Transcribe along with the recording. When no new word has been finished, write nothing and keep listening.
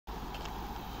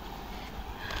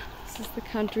This is the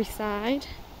countryside.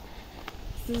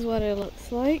 This is what it looks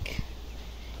like.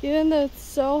 Even though it's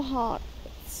so hot,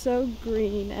 it's so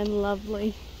green and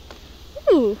lovely.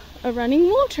 Ooh, a running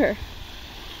water.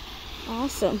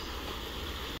 Awesome.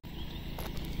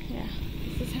 Yeah,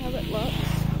 this is how it looks.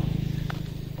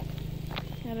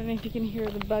 I don't know if you can hear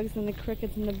the bugs and the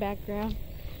crickets in the background.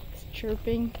 It's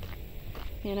chirping,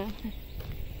 you know.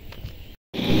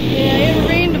 Yeah, it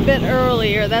rained a bit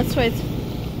earlier. That's why it's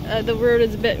the road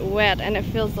is a bit wet and it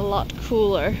feels a lot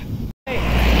cooler.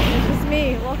 It's just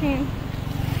me walking.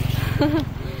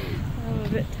 I'm a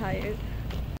bit tired.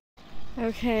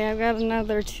 Okay, I've got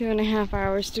another 2.5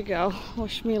 hours to go.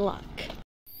 Wish me luck.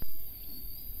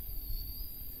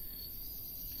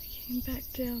 I came back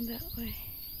down that way.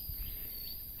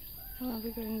 I'll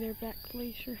be going there back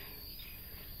later.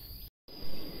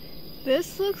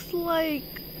 This looks like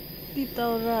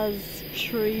Tito Ra's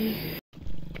tree.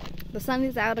 The sun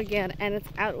is out again, and it's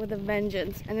out with a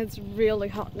vengeance, and it's really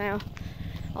hot now.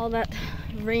 All that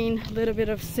rain, little bit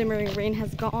of simmering rain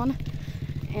has gone,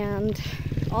 and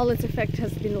all its effect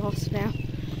has been lost now.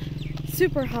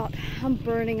 Super hot. I'm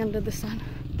burning under the sun.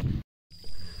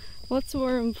 What's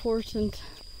more important,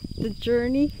 the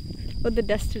journey or the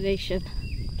destination?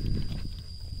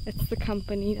 It's the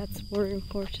company that's more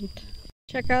important.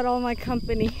 Check out all my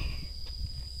company.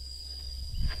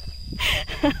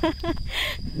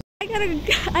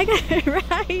 I got a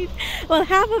ride. Well,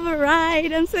 half of a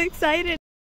ride. I'm so excited.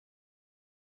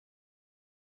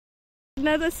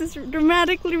 Now this has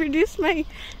dramatically reduced my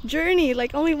journey,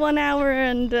 like only 1 hour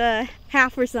and a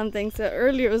half or something. So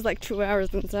earlier it was like 2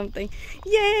 hours and something.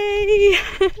 Yay!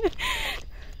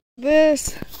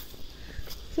 This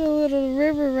is a little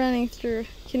river running through.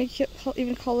 Can you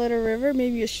even call it a river?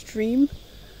 Maybe a stream?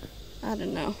 I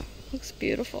don't know. Looks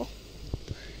beautiful.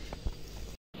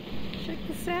 Check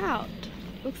this out.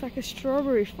 Looks like a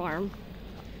strawberry farm.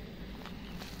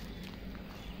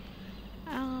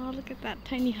 Oh, look at that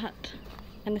tiny hut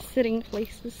and the sitting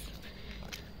places.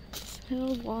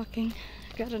 Still walking.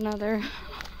 Got another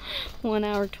 1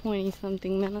 hour 20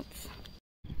 something minutes.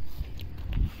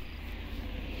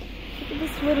 Look at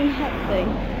this wooden hut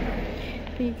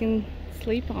thing. You can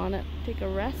sleep on it, take a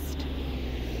rest,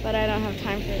 but I don't have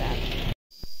time for that.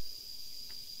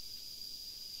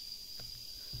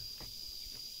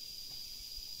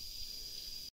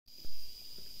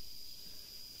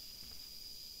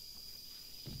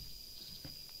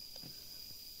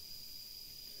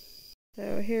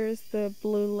 So here's the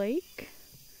blue lake.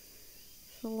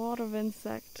 It's a lot of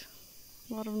insect,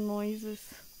 a lot of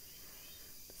noises.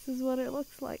 This is what it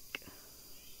looks like.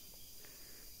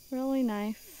 Really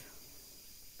nice.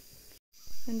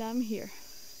 And I'm here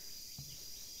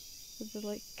with the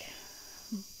lake.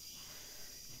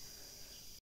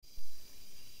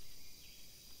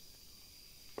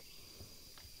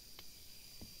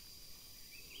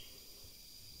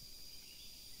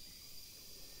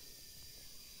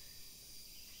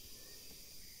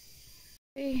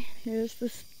 Okay, here's the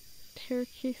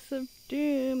staircase of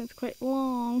doom. It's quite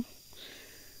long,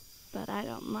 but I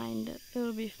don't mind it.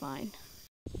 It'll be fine.